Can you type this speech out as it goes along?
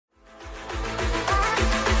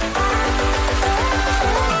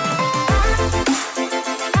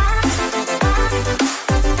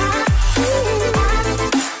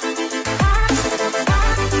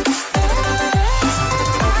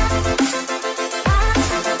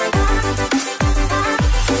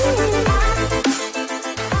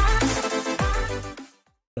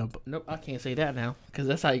Can't say that now, because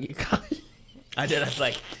that's how you get caught. I did. I was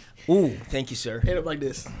like, ooh, thank you, sir. Hit him like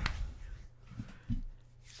this.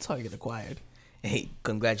 That's how you get acquired. Hey,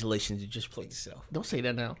 congratulations, you just played yourself. Don't say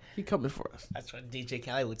that now. He coming for us. That's what DJ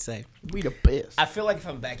Khaled would say. We the best. I feel like if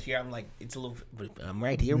I'm back here, I'm like, it's a little, but I'm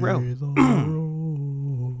right here, bro.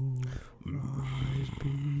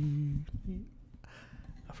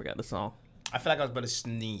 I forgot the song. I feel like I was about to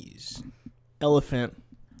sneeze. Elephant.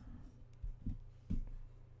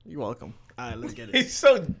 You're welcome. All right, let's get it. He's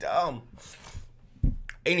so dumb.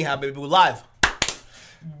 Anyhow, baby, we're live.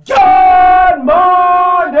 Good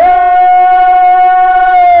morning!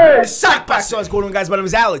 Sack back. So what's going on, guys? My name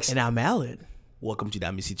is Alex. And I'm Allen. Welcome to the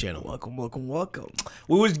Amicy channel. Welcome, welcome, welcome.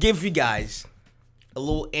 We would give you guys a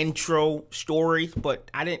little intro story, but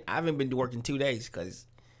I haven't been to work in 2 days because,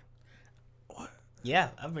 yeah,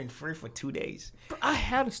 I've been free for 2 days. I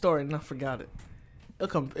had a story and I forgot it.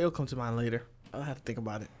 It'll come to mind later. I'll have to think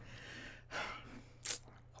about it.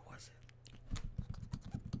 What was it?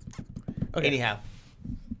 Okay.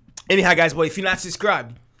 Anyhow, guys, boy, if you're not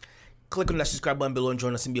subscribed, click on that subscribe button below and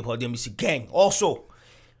join us and be a part of the Amicy gang. Also,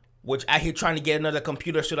 which I here trying to get another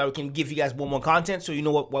computer so that we can give you guys more content. So you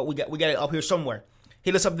know what we got it up here somewhere.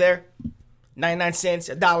 Hit us up there, 99 cents,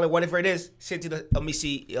 $1, whatever it is. Send to the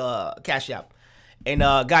Amicy Cash App. And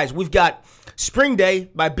guys, we've got Spring Day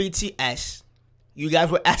by BTS. You guys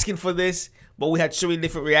were asking for this, but we had so many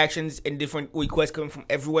different reactions and different requests coming from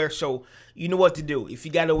everywhere. So you know what to do. If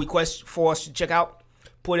you got a request for us to check out,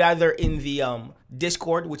 put it either in the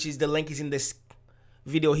Discord, which is the link is in this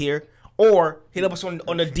video here, or hit up us on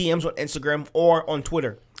the DMs on Instagram or on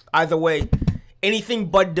Twitter. Either way, anything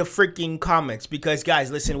but the freaking comments. Because,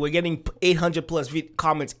 guys, listen, we're getting 800 plus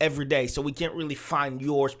comments every day, so we can't really find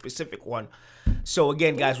your specific one. So,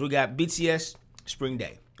 again, guys, we got BTS, Spring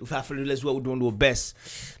Day. Without further ado, let's do what we're doing to our best.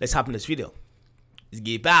 Let's hop in this video. Let's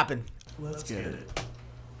get popping. Let's get it.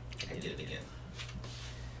 I did it again.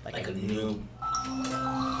 Like a noob.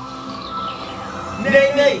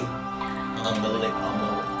 Nay.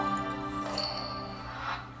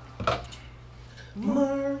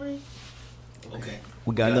 Murray. Okay.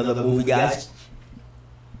 We got another movie, guys.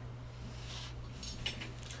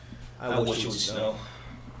 I wish it would snow.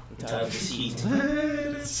 I'm tired of this heat. Let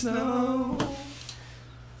it snow.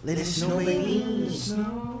 Let it snow, baby.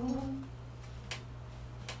 Snow.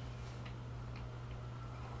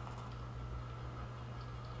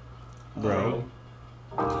 Bro.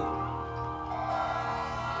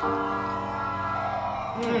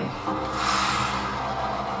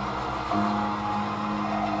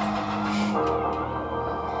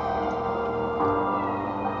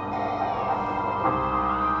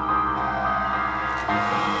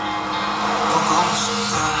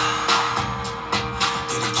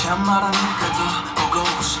 말하니까도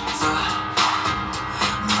보고 싶다.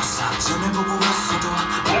 널 사진을 보고 있어도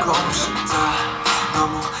보고 싶다.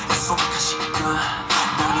 너무 약속한 시간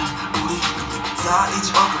나는 우리가 있다. 이제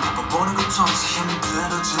얼굴 한번 보는 것조차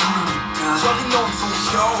힘들어지니까. 저기 온통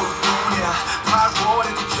겨울뿐이야.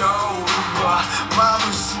 8월에도 겨울과 마음은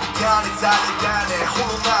시간에 달려가네.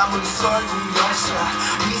 홀로 남은 설국 열차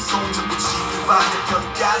이 손 잡고 지금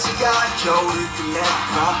반대편까지 가. 겨울을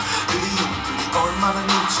끝내봐. 얼마나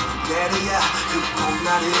눈치를 내려야 그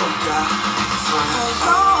봄날이 올까.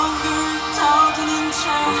 거울을 떠드는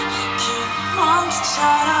자기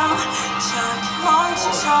먼지처럼 자기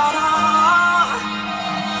먼지처럼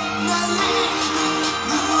날리는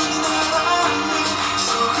눈이 나라니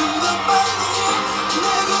조금 더 빨리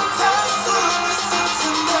내게 닿을 수 있을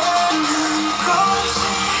텐데 난 꽃이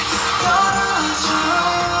떨어져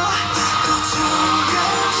또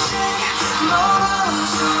조금씩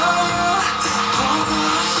멀어져.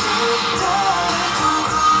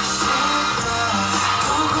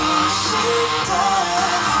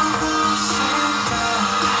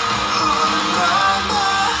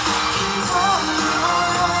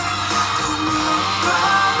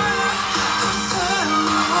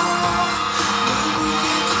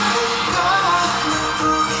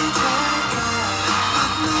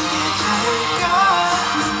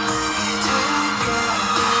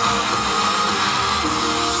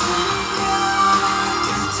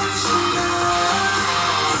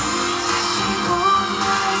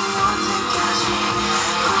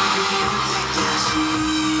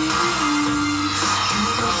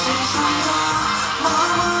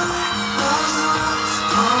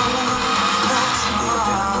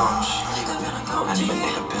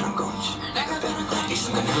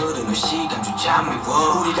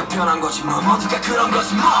 우리가 변한 거지 뭐 모두가 그런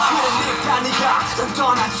거지 뭐. 그래 네가 난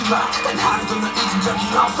떠났지만 단 하루도 널 잊은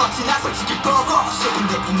적이 없었지. 나 솔직히 보고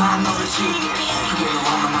싶은데 이만 너를 지게 그게 너무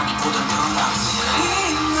원망하기보단 더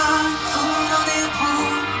낫지.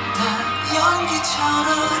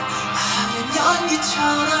 연기처럼 하면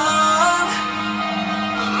연기처럼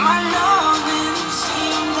말로는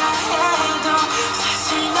쉰다 해도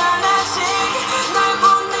사실 난 아직 날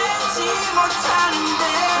보내지 못하는데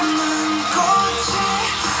눈꽃이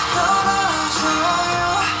떨어져요.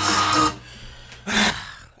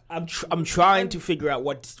 I'm trying to figure out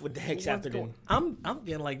what the heck's happening. I'm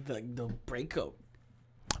getting like the breakup.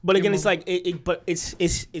 But again, it's like but it's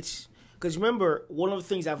because remember, one of the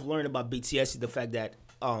things I've learned about BTS is the fact that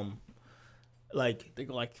like they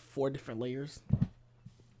go like 4 different layers.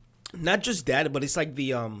 Not just that, but it's like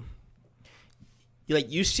the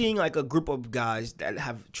like you seeing like a group of guys that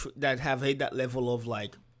have hit that level of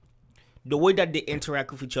like the way that they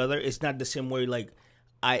interact with each other. It's not the same way like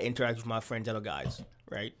I interact with my friends that are guys,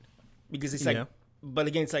 right? Because it's like, but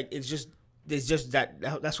again, it's like it's just that.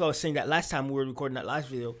 That's why I was saying that last time we were recording that last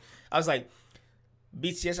video. I was like,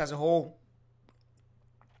 BTS as a whole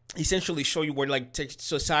essentially show you where like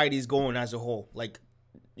society is going as a whole, like.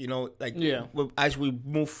 You know, like as we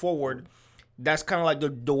move forward, that's kind of like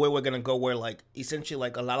the way we're gonna go. Where like essentially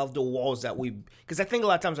like a lot of the walls that because I think a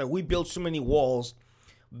lot of times like we build so many walls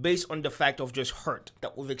based on the fact of just hurt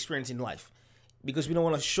that we've experienced in life, because we don't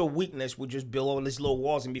want to show weakness. We just build all these little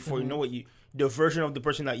walls, and before you know it, the version of the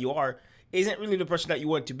person that you are isn't really the person that you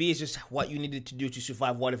want to be. It's just what you needed to do to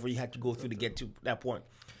survive whatever you had to go through to get to that point.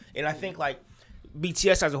 And I think like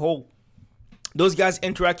BTS as a whole. Those guys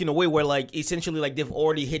interact in a way where, like, essentially, like, they've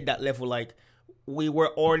already hit that level. Like, we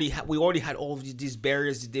already had all of these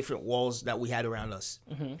barriers, the different walls that we had around us.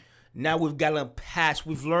 Mm-hmm. Now we've gotten past.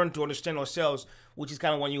 We've learned to understand ourselves, which is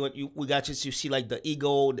kind of when we got to see like the ego,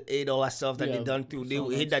 all that stuff that they've done through. They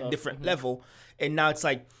hit that different level, and now it's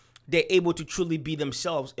like they're able to truly be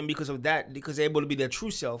themselves, and because of that, because they're able to be their true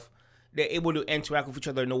self, they're able to interact with each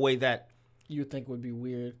other in a way that you think would be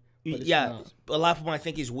weird. But a lot of people might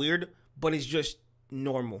think is weird. But it's just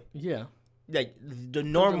normal. Yeah. Like the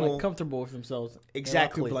normal, like comfortable with themselves.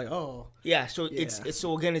 Exactly. Like, oh. Yeah. So it's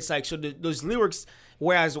so again, it's like those lyrics.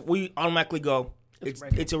 Whereas we automatically go,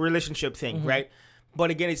 it's a relationship thing, right?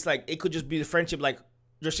 But again, it's like it could just be the friendship. Like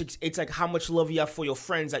just it's like how much love you have for your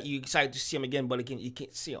friends that you excited to see them again, but again you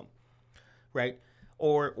can't see them, right?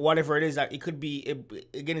 Or whatever it is that it could be.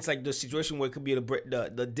 Again, it's like the situation where it could be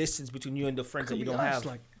the distance between you and the friends that you don't have,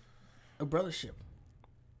 like a brothership.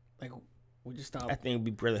 Like we just stopped. I think it'd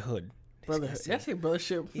be brotherhood. Brotherhood. Did I say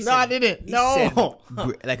brothership? No, I didn't. No.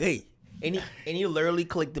 Like, hey, and you literally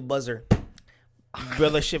click the buzzer.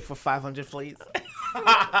 Brothership for 500, please.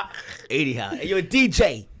 80 how? Hey, you're a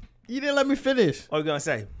DJ. You didn't let me finish. What are you gonna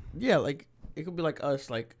say? Yeah, like it could be like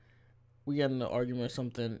us, like we got in an argument or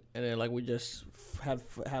something, and then like we just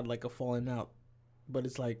had like a falling out, but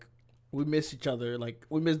it's like we miss each other, like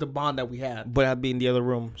we miss the bond that we had. But I'd be in the other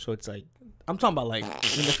room, so it's like. I'm talking about like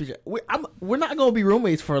in the future. We're not gonna be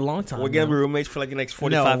roommates for a long time. We're gonna be roommates for like the next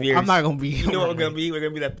 45 years. I'm not gonna be. You know what we're gonna be? We're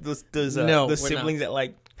gonna be like those siblings that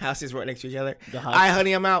like houses right next to each other. All right,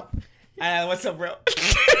 honey, I'm out. What's up, bro?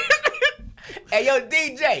 Hey, yo,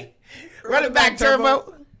 DJ, run it back,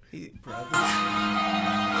 Turbo.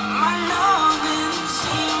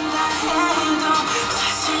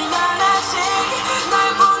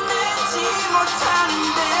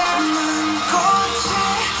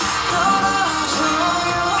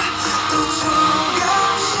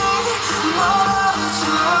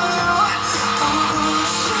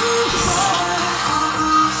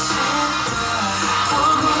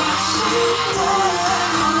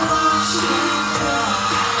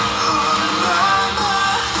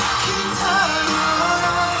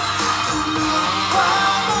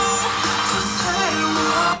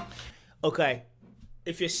 Okay,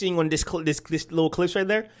 if you're seeing on this little clips right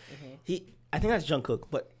there, I think that's Jungkook,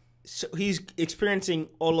 but so he's experiencing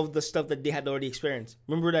all of the stuff that they had already experienced.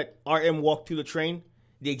 Remember that RM walked through the train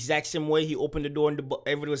the exact same way. He opened the door and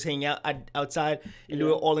everybody was hanging out outside, and they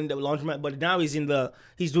were all in the laundromat. But now he's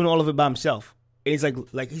doing all of it by himself, and he's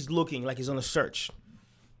like he's looking like he's on a search.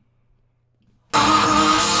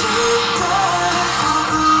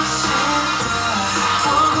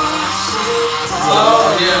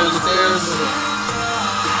 Oh yeah, the stairs.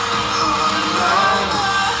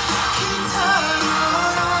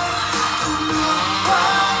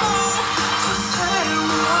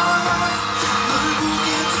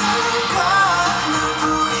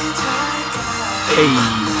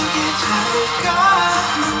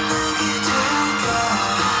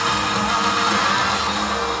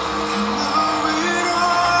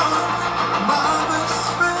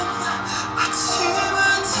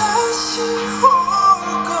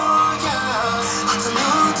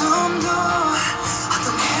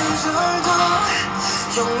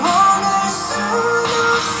 영원할 순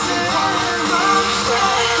없을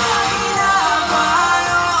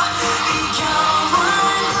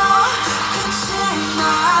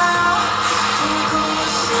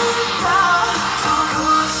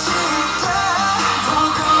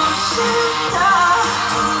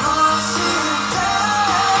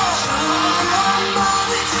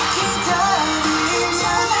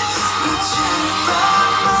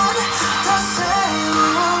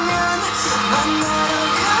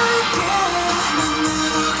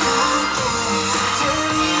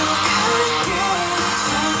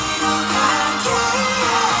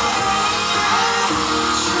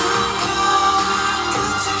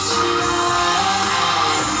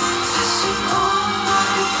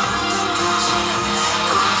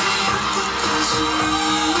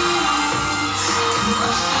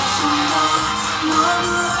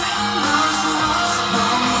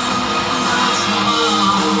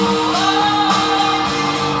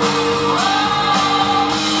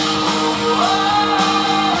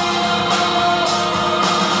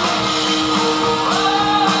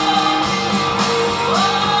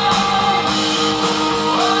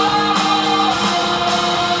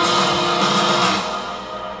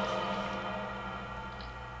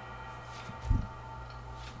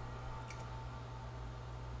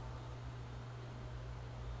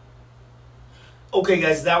Okay,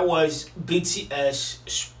 guys, that was BTS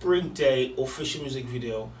Spring Day official music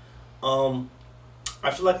video.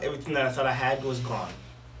 I feel like everything that I thought I had was gone.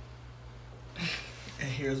 And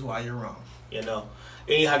here's why you're wrong. You know.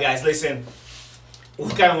 Anyhow, guys, listen. We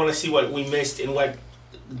kind of want to see what we missed and what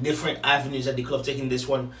different avenues that they could have taken this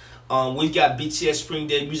one. We've got BTS Spring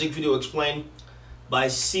Day music video explained by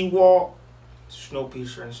Seawall,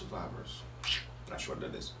 Snowpiercer, and Survivors. Not sure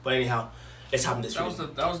what that is, but anyhow. Let's hop in this video.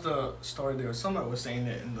 That was the story. There was someone that was saying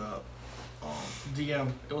it in the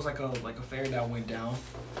DM. It was like a ferry that went down,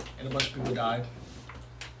 and a bunch of people died.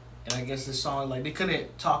 And I guess this song, like, they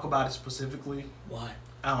couldn't talk about it specifically. Why?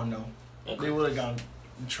 I don't know. Okay. They would have gotten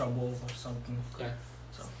in trouble or something. Okay.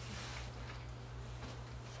 So.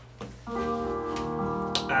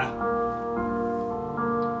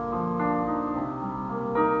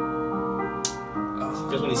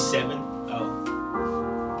 There's only 7. Oh.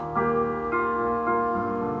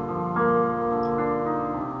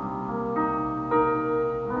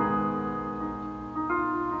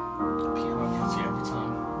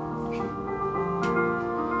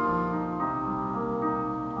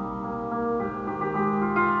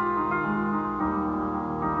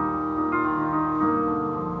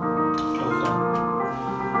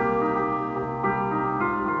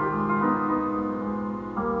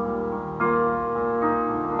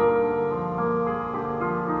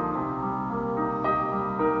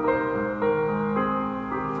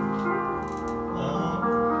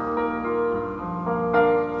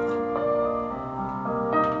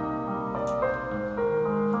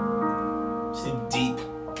 Deep.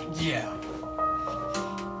 Yeah.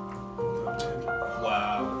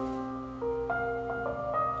 Wow.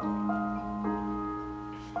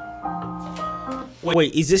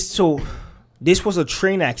 Wait, is this so? This was a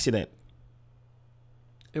train accident.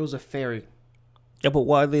 It was a ferry. Yeah, but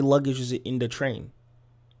why are the luggage is in the train?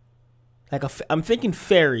 Like I'm thinking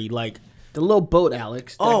ferry, like the little boat,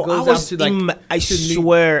 Alex. That goes I out to, like, I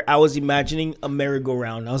swear I was imagining a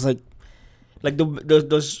merry-go-round. I was like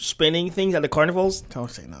those spinning things at the carnivals.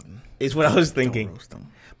 Don't say nothing. Is what I was thinking. Don't roast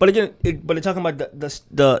them. But again, but they're talking about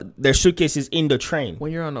their suitcases in the train.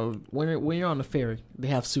 When you're on the ferry, they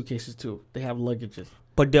have suitcases too. They have luggages.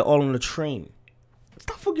 But they're all on the train.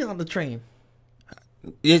 Stop forgetting on the train.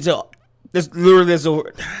 There's a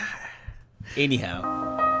anyhow.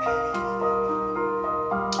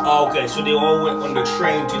 Oh, okay, so they all went on the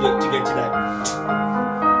train to get to that.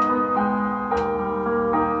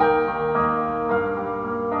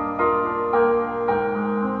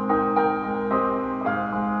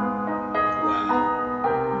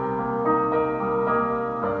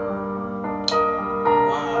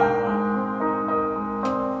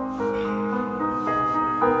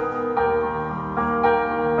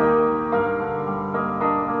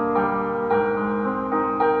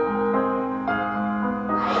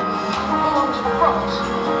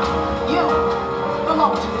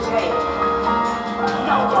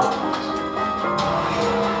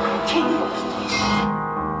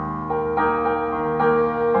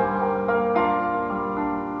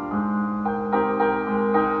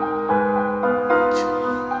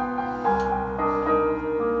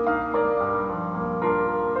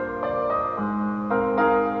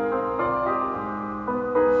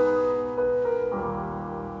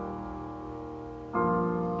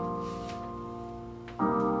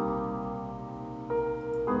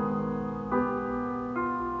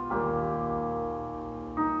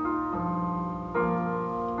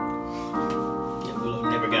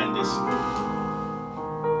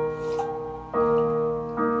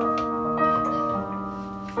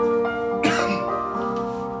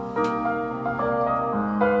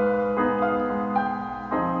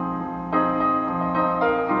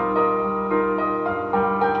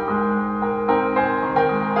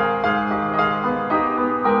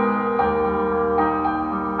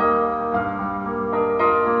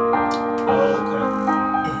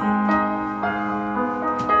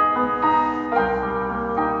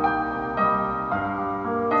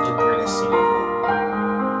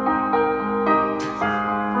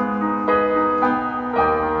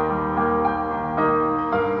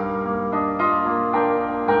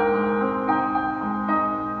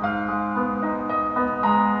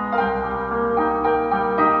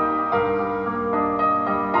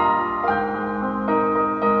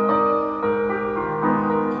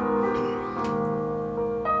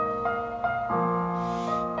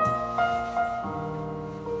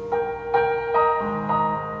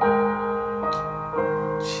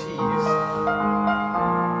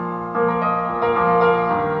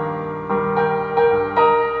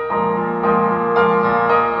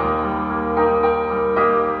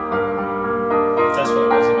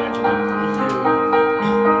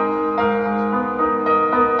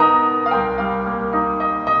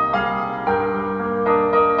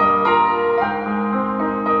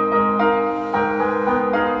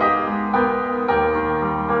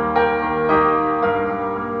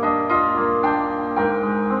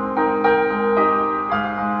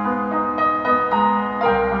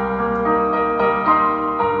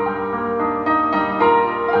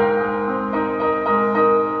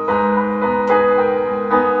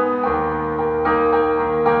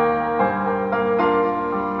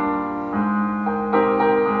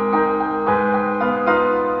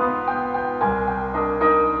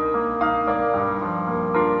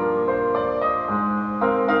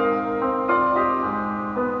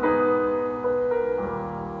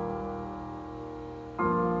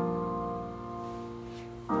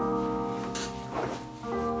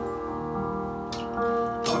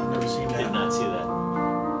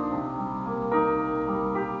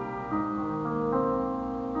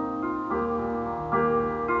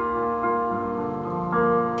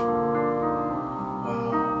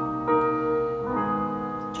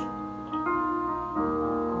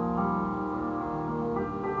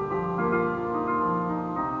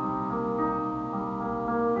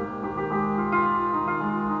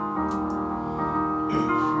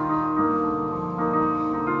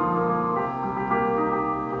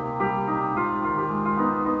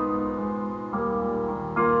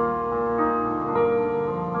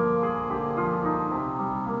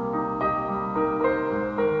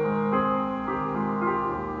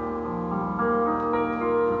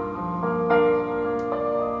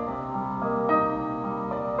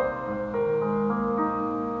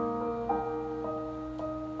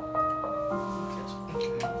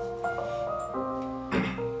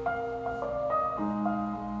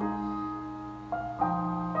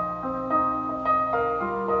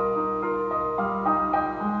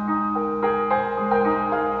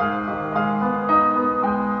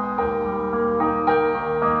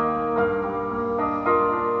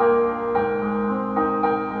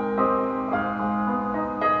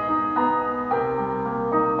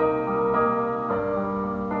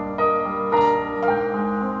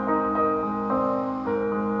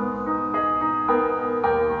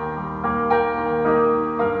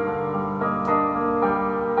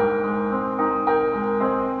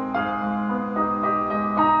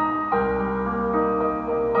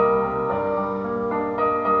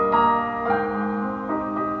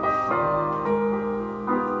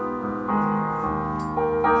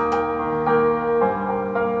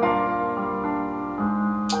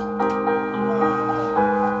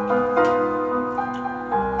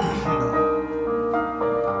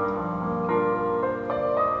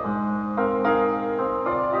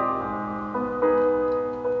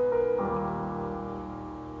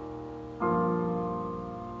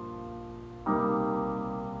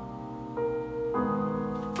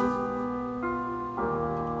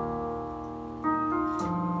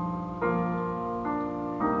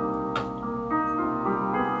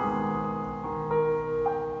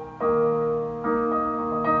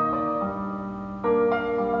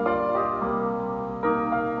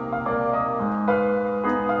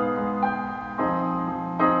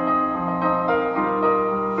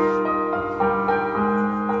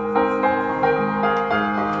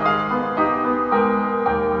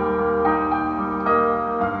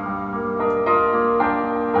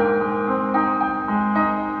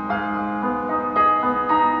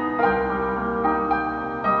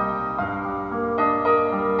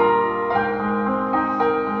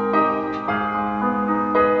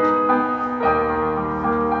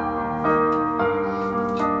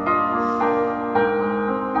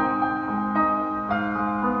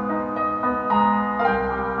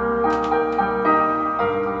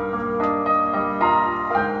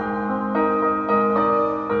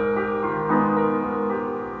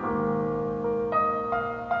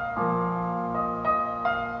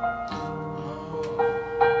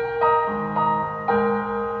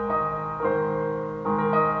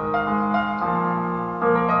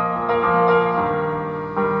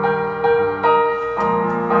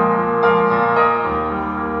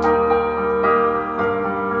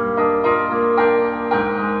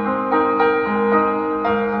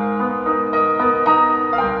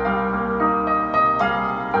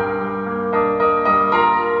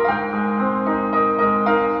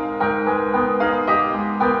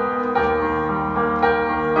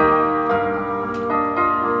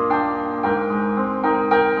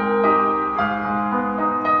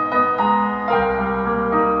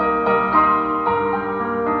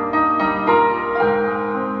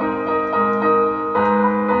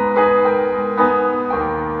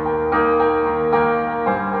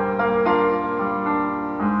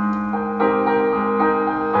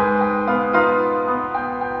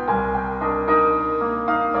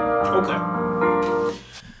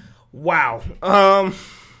 I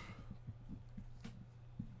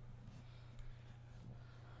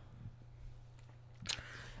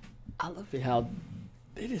love it how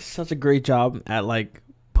they did such a great job at like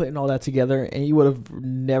putting all that together, and you would have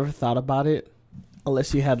never thought about it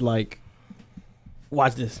unless you had like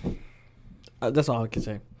watch this. That's all I can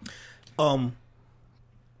say. Like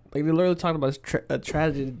they literally talked about a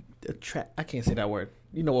tragedy. I can't say that word.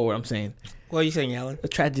 You know what word I'm saying? What are you saying, Alan? A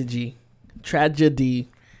tragedy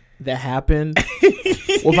that happened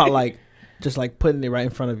without like just like putting it right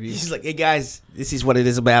in front of you. He's like, hey guys, this is what it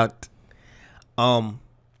is about.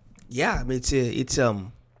 Yeah, I mean,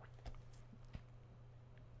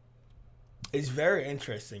 it's very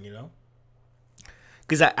interesting, you know,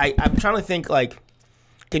 because I'm trying to think like,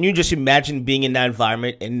 can you just imagine being in that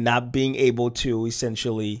environment and not being able to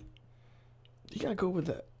essentially? You gotta go with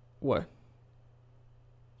that. What?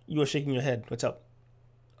 You were shaking your head. What's up?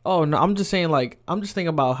 Oh no, I'm just saying like I'm just thinking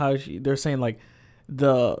about how they're saying like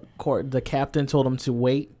the captain told him to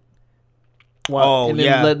wait. And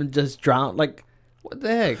then let him just drown. Like what the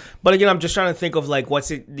heck? But again, I'm just trying to think of like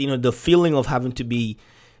what's it, you know, the feeling of having to be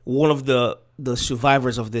one of the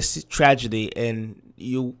survivors of this tragedy, and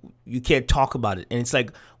you can't talk about it. And it's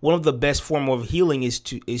like one of the best form of healing is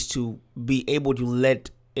to be able to let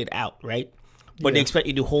it out, right? But they expect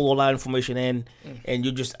you to hold all that information in, and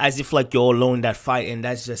you're just as if like you're alone in that fight, and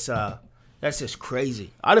that's just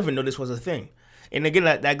crazy. I didn't even know this was a thing. And again,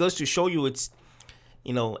 that goes to show you it's,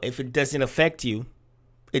 you know, if it doesn't affect you,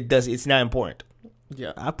 it's not important.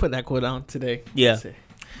 Yeah, I put that quote on today. Yeah.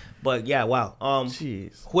 But yeah, wow.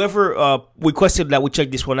 Jeez. Whoever requested that we check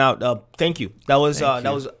this one out, thank you. That was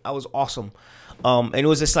awesome. And it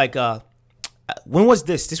was just like when was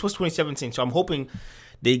this? This was 2017. So I'm hoping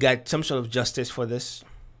they got some sort of justice for this.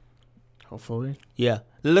 Hopefully. Yeah.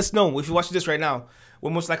 Let us know if you're watching this right now.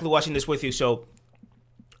 We're most likely watching this with you. So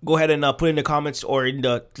go ahead and put in the comments or in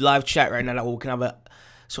the live chat right now that we can have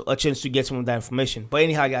a chance to get some of that information. But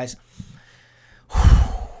anyhow, guys.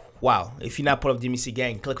 Wow. If you're not part of the AAMICY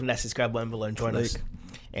gang, click on that subscribe button below and join us.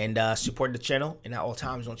 And support the channel. And at all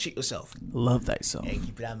times, don't cheat yourself. Love thyself. And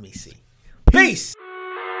keep it Amicy. Peace.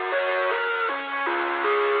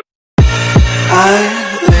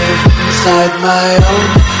 I live inside my own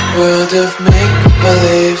world of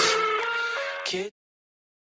make-believe.